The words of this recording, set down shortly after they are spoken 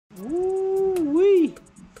Woo-wee.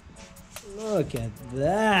 Look at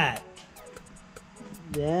that.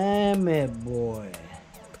 Damn it, boy.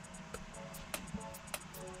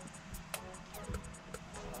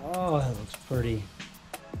 Oh, that looks pretty.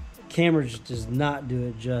 The camera just does not do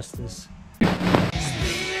it justice. It's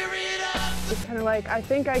kind of like, I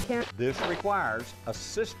think I can. This requires a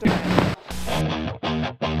systematic.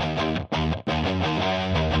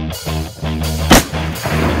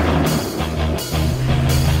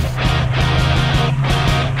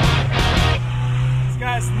 This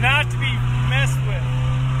guy's not to be messed with.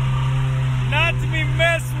 Not to be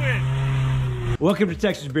messed with. Welcome to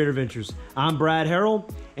Texas Beard Adventures. I'm Brad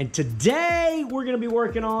Harrell, and today we're going to be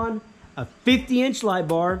working on a 50-inch light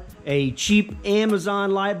bar, a cheap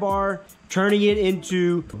Amazon light bar, turning it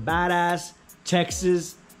into a badass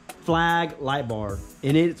Texas flag light bar.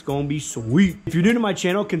 And it's going to be sweet. If you're new to my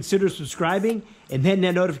channel, consider subscribing and hitting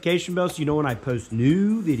that notification bell so you know when I post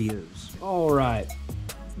new videos. All right.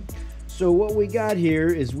 So what we got here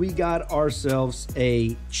is we got ourselves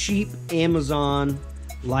a cheap Amazon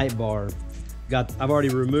light bar. I've already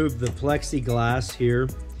removed the plexiglass here,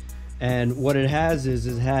 and what it has is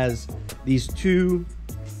it has these two.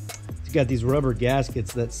 It's got these rubber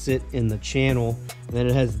gaskets that sit in the channel, and then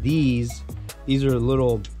it has these. These are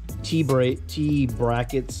little T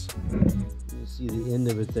brackets. You see the end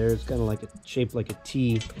of it there. It's kind of like shaped like a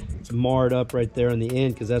T. It's marred up right there on the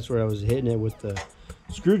end because that's where I was hitting it with the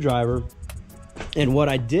screwdriver. And what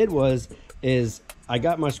I did is I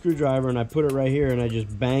got my screwdriver and I put it right here and I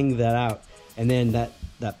just banged that out. And then that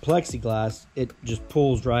plexiglass, it just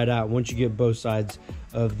pulls right out once you get both sides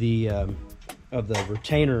of the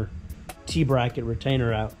retainer, T-bracket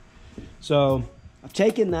retainer out. So I've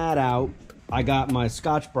taken that out. I got my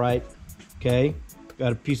Scotch-Brite, okay?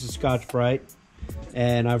 Got a piece of Scotch-Brite.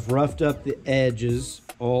 And I've roughed up the edges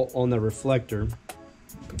all on the reflector.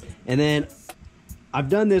 And then I've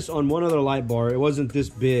done this on one other light bar. It wasn't this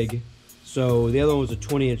big. So the other one was a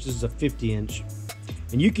 20-inch. This is a 50-inch.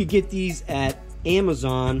 And you could get these at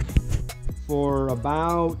Amazon for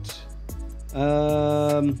about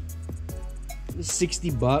 60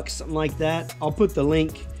 bucks, something like that. I'll put the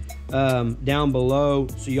link down below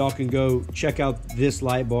so y'all can go check out this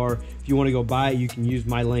light bar. If you want to go buy it, you can use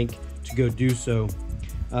my link to go do so.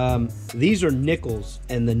 These are nickels,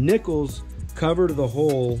 and the nickels cover the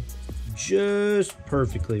hole just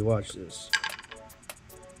perfectly. Watch this.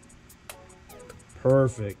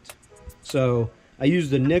 Perfect. So I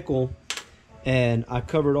used the nickel and I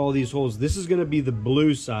covered all these holes. This is going to be the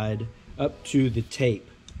blue side up to the tape.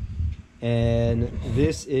 And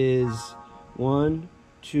this is 1,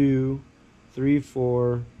 2, 3,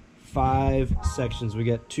 4, 5 sections. We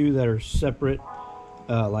got 2 that are separate,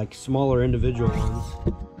 like smaller individual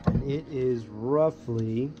ones. And it is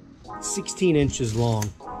roughly 16 inches long,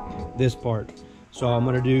 this part. So I'm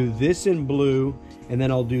going to do this in blue, and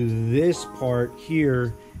then I'll do this part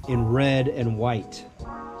here in red and white.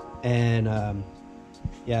 And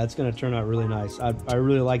yeah, it's going to turn out really nice. I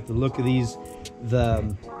really like the look of these.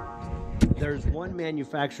 There's one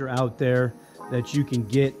manufacturer out there that you can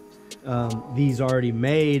get these already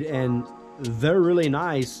made, and they're really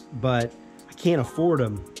nice, but I can't afford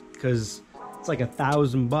them because it's like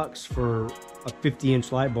 $1,000 for a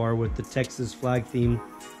 50-inch light bar with the Texas flag theme.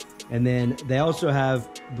 And then they also have,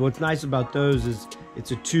 what's nice about those is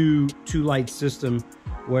it's a two light system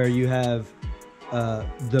where you have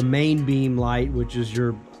the main beam light, which is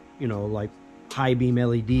your, like high beam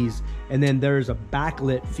LEDs. And then there's a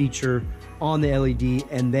backlit feature on the LED,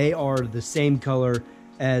 and they are the same color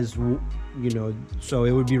as, so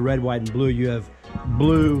it would be red, white, and blue. You have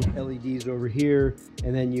blue LEDs over here,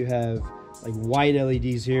 and then you have like white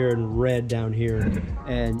LEDs here and red down here,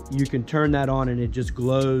 and you can turn that on and it just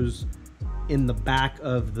glows in the back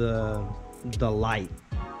of the light.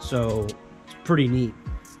 So it's pretty neat.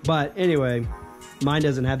 But anyway, mine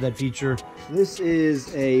doesn't have that feature. This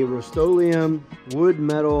is a Rust-Oleum wood,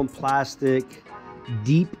 metal, and plastic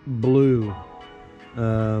deep blue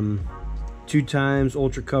 2 times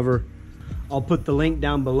ultra cover. I'll put the link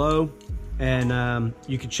down below, and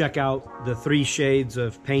you can check out the 3 shades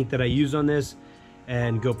of paint that I use on this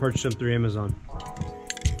and go purchase them through Amazon.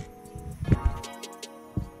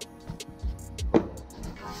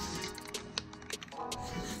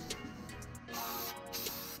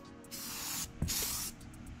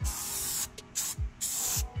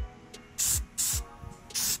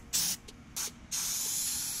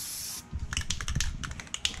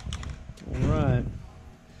 All right,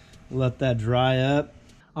 let that dry up.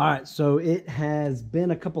 All right, so it has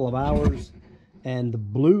been a couple of hours and the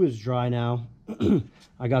blue is dry now.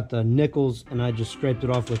 I got the nickels and I just scraped it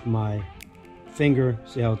off with my finger.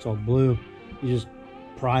 See how it's all blue? You just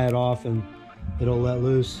pry it off and it'll let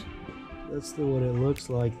loose. That's what it looks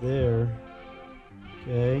like there.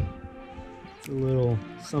 Okay. It's a little,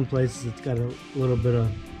 some places it's got a little bit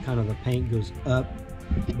of kind of the paint goes up,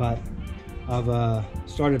 but I've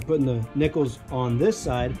started putting the nickels on this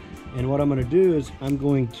side, and what I'm going to do is I'm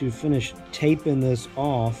going to finish taping this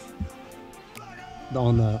off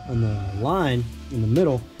on the line in the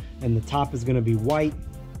middle, and the top is going to be white,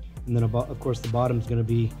 and then of course the bottom is going to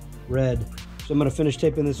be red. So I'm going to finish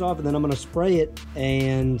taping this off, and then I'm going to spray it,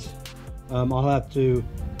 and I'll have to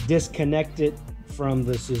disconnect it from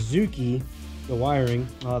the Suzuki, the wiring.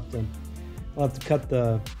 I'll have to cut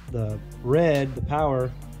the red, the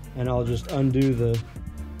power, and I'll just undo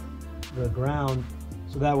the ground,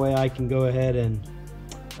 so that way I can go ahead and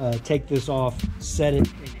take this off, set it in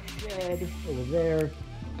the shed over there,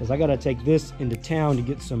 because I got to take this into town to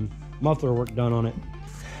get some muffler work done on it.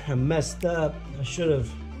 I messed up. I should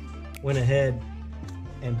have went ahead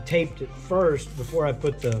and taped it first before I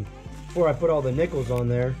put all the nickels on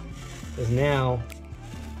there, because now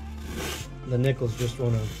the nickels just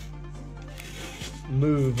want to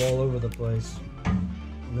move all over the place,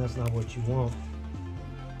 and that's not what you want.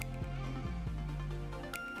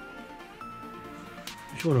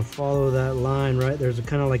 You just want to follow that line right there's a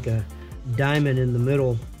kind of like a diamond in the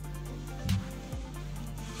middle.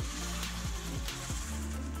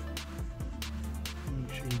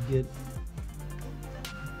 Make sure you get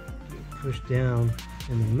pushed down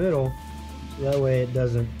in the middle, so that way it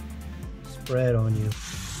doesn't spread on you.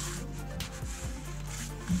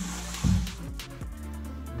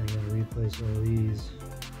 I gotta replace all these.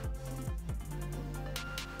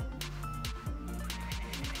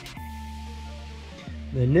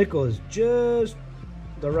 The nickel is just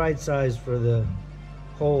the right size for the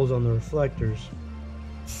holes on the reflectors.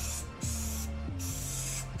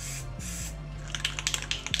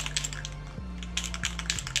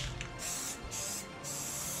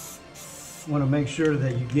 You want to make sure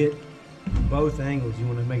that you get both angles. You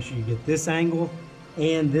want to make sure you get this angle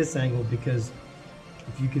and this angle, because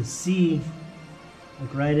if you can see,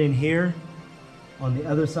 like right in here on the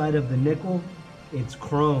other side of the nickel, it's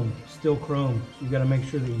chrome, still chrome. So you got to make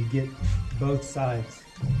sure that you get both sides.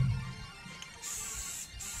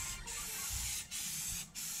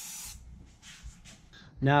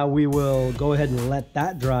 Now we will go ahead and let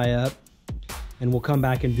that dry up, and we'll come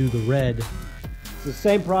back and do the red. It's the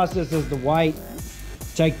same process as the white.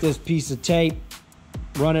 Take this piece of tape,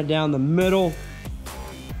 run it down the middle,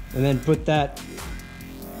 and then put the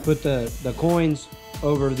coins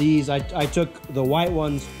over these. I took the white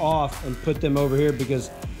ones off and put them over here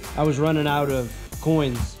because I was running out of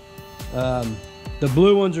coins. The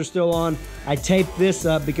blue ones are still on. I taped this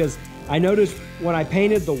up because I noticed when I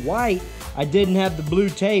painted the white, I didn't have the blue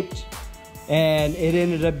taped, and it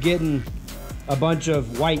ended up getting a bunch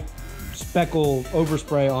of white speckle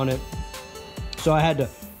overspray on it. So I had to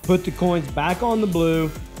put the coins back on the blue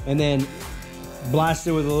and then blast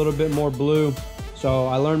it with a little bit more blue. So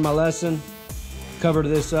I learned my lesson, covered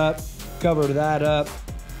this up, covered that up,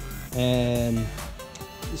 and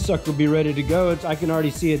this sucker will be ready to go. I can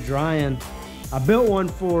already see it drying. I built one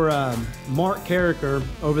for Mark Carricker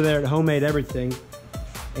over there at Homemade Everything,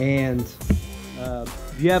 and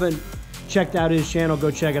if you haven't checked out his channel, go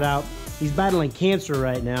check it out. He's battling cancer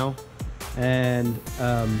right now, and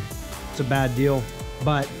it's a bad deal,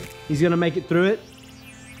 but he's gonna make it through it.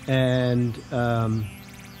 And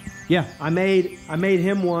yeah, I made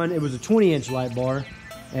him one. It was a 20-inch light bar,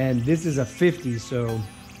 and this is a 50. So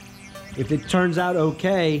if it turns out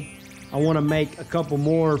okay, I want to make a couple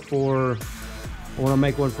more for. I want to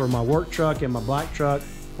make one for my work truck and my black truck.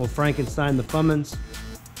 Well, Frankenstein the Fummins.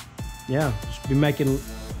 Yeah, just be making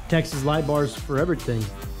Texas light bars for everything.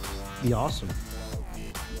 Be awesome.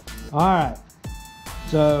 All right,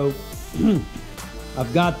 so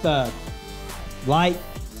I've got the light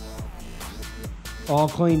all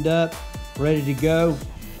cleaned up, ready to go.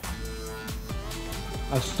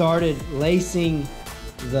 I've started lacing.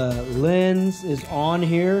 The lens is on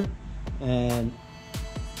here, and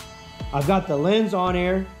I've got the lens on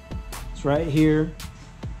here. It's right here,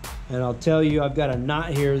 and I'll tell you, I've got a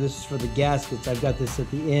knot here. This is for the gaskets. I've got this at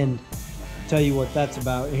the end. I'll tell you what that's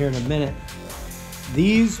about here in a minute.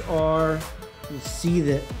 These are, you see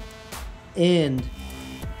the end.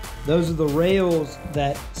 Those are the rails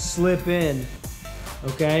that slip in,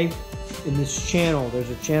 okay? In this channel, there's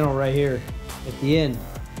a channel right here at the end.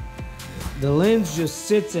 The lens just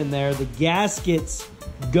sits in there. The gaskets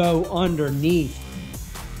go underneath.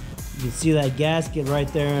 You can see that gasket right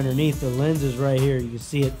there underneath. The lens is right here. You can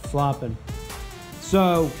see it flopping.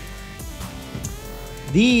 So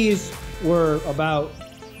these were about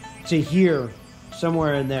to here,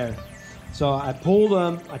 somewhere in there. So I pulled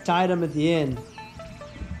them, I tied them at the end.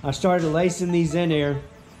 I started lacing these in here,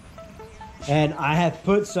 and I have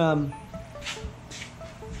put some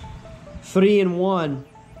 3-in-1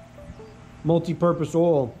 multi-purpose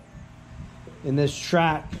oil in this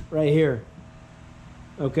track right here,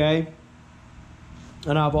 okay?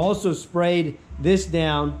 And I've also sprayed this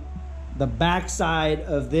down the back side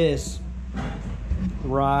of this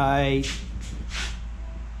right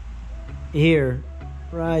here,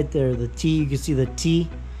 right there, the T, you can see the T,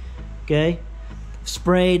 okay?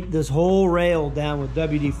 Sprayed this whole rail down with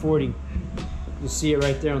WD-40. You see it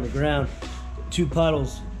right there on the ground, 2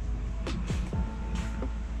 puddles.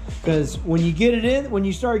 Because when you get it in, when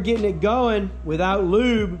you start getting it going without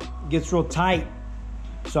lube, it gets real tight.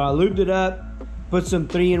 So I lubed it up, put some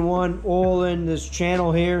 3-in-1 oil in this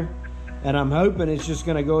channel here, and I'm hoping it's just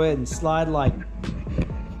gonna go ahead and slide like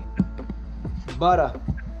butter.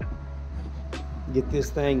 Get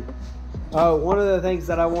this thing. Oh, one of the things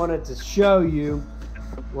that I wanted to show you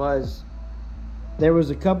was there was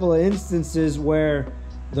a couple of instances where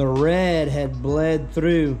the red had bled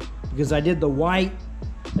through, because I did the white,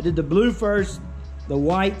 I did the blue first, the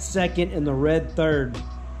white second, and the red third.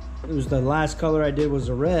 It was the last color I did was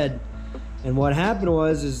the red. And what happened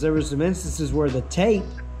was there was some instances where the tape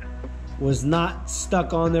was not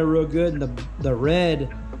stuck on there real good, and the red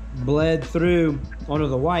bled through onto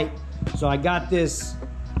the white. So I got this,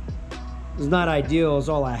 it's not ideal, it's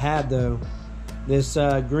all I had though. This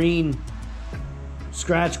green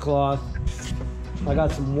scratch cloth. I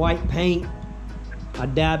got some white paint. I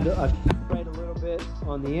sprayed a little bit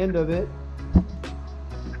on the end of it.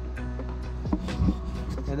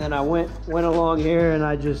 And then I went along here and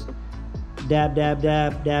I just dab, dab,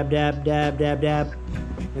 dab, dab, dab, dab, dab, dab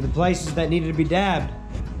in the places that needed to be dabbed.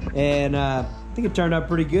 And I think it turned out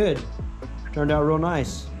pretty good. Turned out real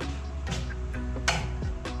nice.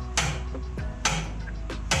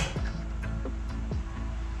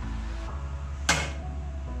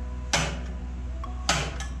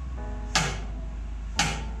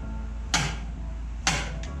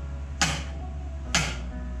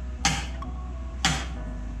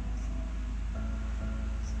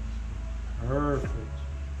 Perfect.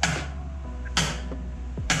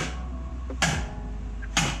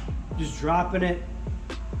 Just dropping it,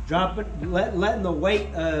 letting the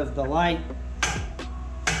weight of the light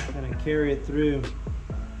kind of carry it through.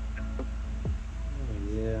 Oh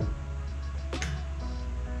yeah.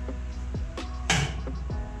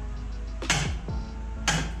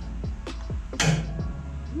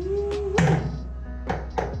 Woo.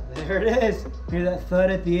 There it is. Hear that thud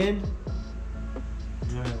at the end?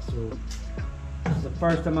 All right, so this is the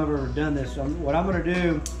first time I've ever done this. So what I'm gonna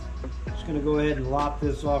do, I'm just gonna go ahead and lop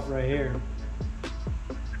this off right here.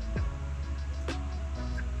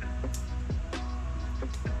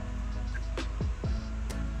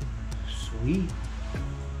 Sweet.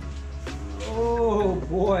 Oh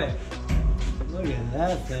boy, look at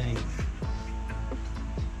that thing.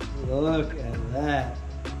 Look at that.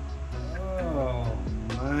 Oh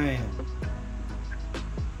man.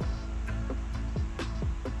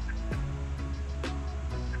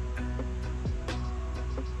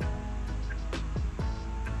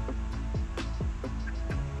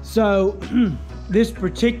 So this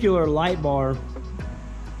particular light bar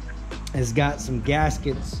has got some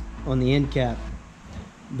gaskets on the end cap.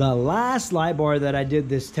 The last light bar that I did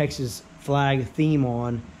this Texas flag theme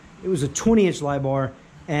on, it was a 20-inch light bar,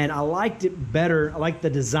 and I liked it better. I liked the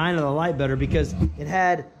design of the light better because it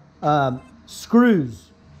had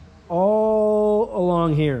screws all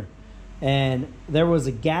along here, and there was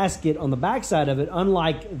a gasket on the back side of it,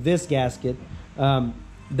 unlike this gasket,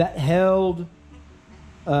 that held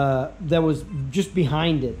that was just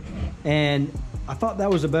behind it. And I thought that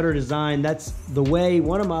was a better design. That's the way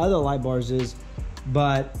one of my other light bars is,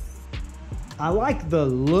 but I like the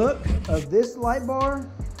look of this light bar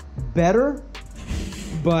better,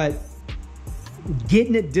 but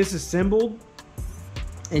getting it disassembled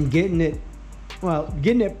and getting it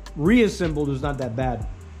reassembled was not that bad,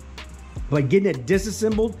 but getting it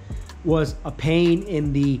disassembled was a pain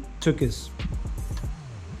in the tuchus.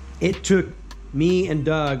 It took me and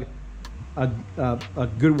Doug a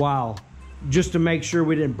good while just to make sure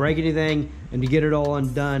we didn't break anything and to get it all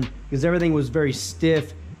undone, because everything was very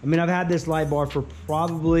stiff. I mean, I've had this light bar for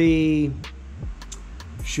probably,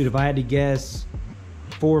 shoot, if I had to guess,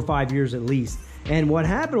 4 or 5 years at least. And what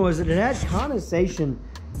happened was that it had condensation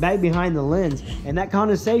back behind the lens, and that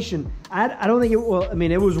condensation, I don't think it, well, I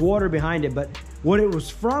mean, it was water behind it, but what it was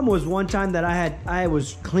from was one time that I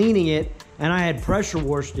was cleaning it and I had pressure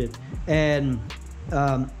washed it, and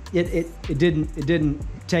it didn't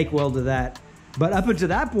take well to that. But up until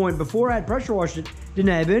that point, before I had pressure washed it, didn't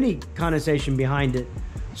have any condensation behind it.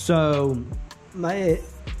 So it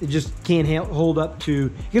just can't hold up to,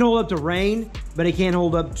 it can hold up to rain, but it can't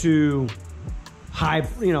hold up to high,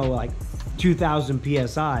 you know, like 2000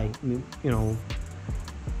 PSI, you know.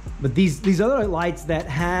 But these other lights that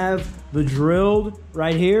have the drilled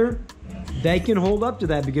right here, they can hold up to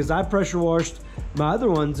that because I pressure washed my other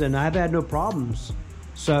ones and I've had no problems.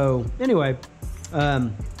 So anyway,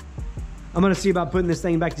 I'm gonna see about putting this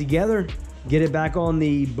thing back together, get it back on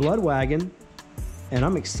the blood wagon, and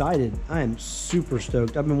I'm excited. I am super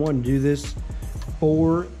stoked. I've been wanting to do this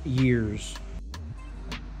for years.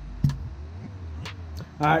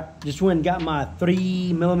 All right, just went and got my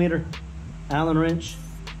 3mm Allen wrench.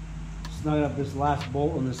 Snug up this last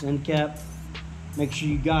bolt on this end cap. Make sure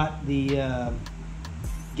you got the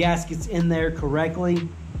gaskets in there correctly.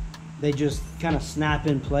 They just kind of snap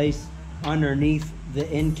in place underneath the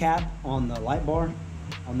end cap on the light bar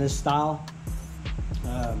on this style.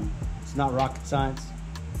 It's not rocket science.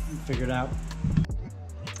 Figure it out.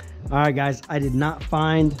 All right, guys, I did not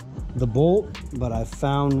find the bolt, but I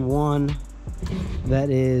found one that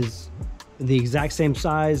is the exact same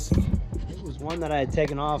size. It was one that I had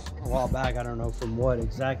taken off a while back. I don't know from what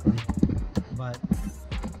exactly, but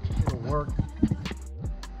it'll work.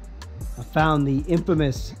 I found the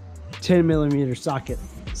infamous 10mm socket.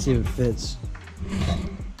 Let's see if it fits.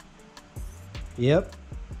 Yep,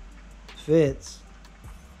 fits.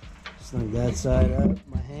 Snug that side up,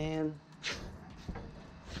 my hand.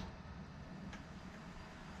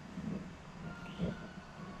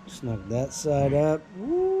 Snug that side up.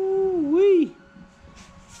 Woo-wee.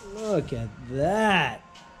 Look at that.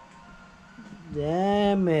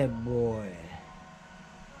 Damn it, boy.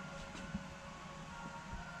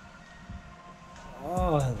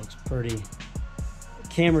 Oh, that looks pretty. The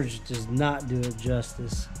camera just does not do it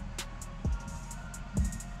justice.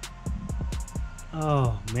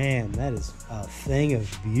 Oh man, that is a thing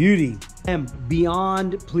of beauty. I am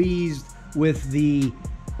beyond pleased with the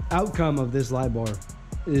outcome of this light bar.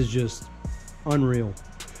 It is just unreal.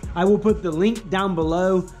 I will put the link down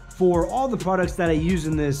below for all the products that I use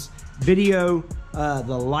in this video. The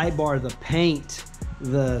light bar, the paint,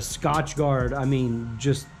 the Scotch guard, I mean,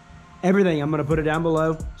 just everything. I'm gonna put it down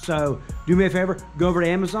below. So do me a favor, go over to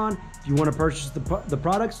Amazon. If you wanna purchase the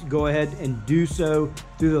products, go ahead and do so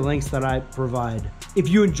through the links that I provide. If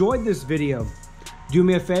you enjoyed this video, do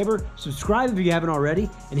me a favor, subscribe if you haven't already,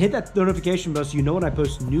 and hit that notification bell so you know when I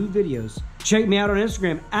post new videos. Check me out on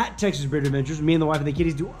Instagram at Texas Beard Adventures. Me and the wife and the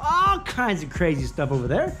kitties do all kinds of crazy stuff over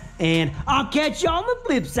there. And I'll catch you on the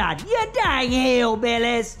flip side. You dang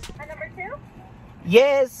hillbillies. Number 2?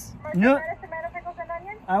 Yes. No. Tomato, pickles, and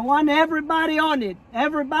onions? I want everybody on it.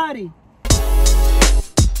 Everybody.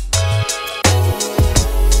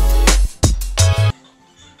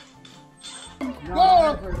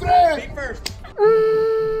 Go, 3. Feet first.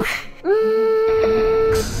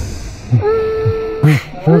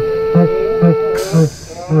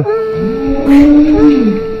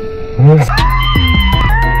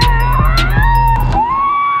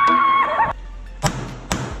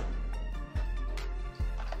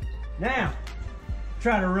 Now,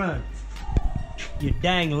 try to run. You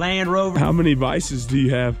dang Land Rover. How many vices do you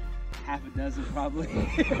have? Half a dozen, probably.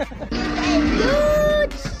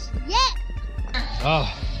 Oh,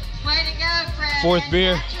 Way to go, Fred. 4th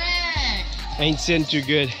beer. Patrick. Ain't sitting too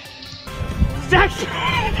good.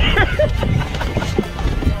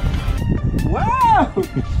 Wow!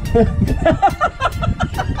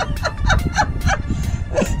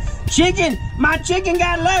 Chicken! My chicken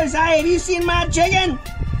got loose. Hey, have you seen my chicken?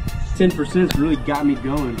 10% really got me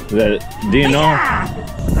going. Is that DNR?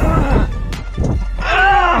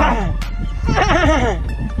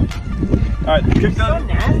 Alright, cook those.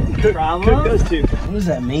 Cook those 2. What does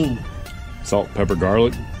that mean? Salt, pepper,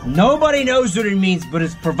 garlic. Nobody knows what it means, but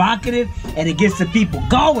it's provocative and it gets the people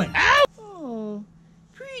going. Oh,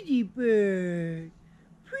 pretty bird,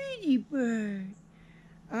 pretty bird.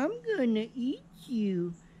 I'm gonna eat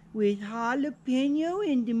you with jalapeno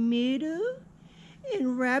in the middle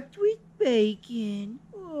and wrapped with bacon.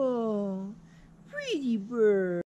 Oh, pretty bird.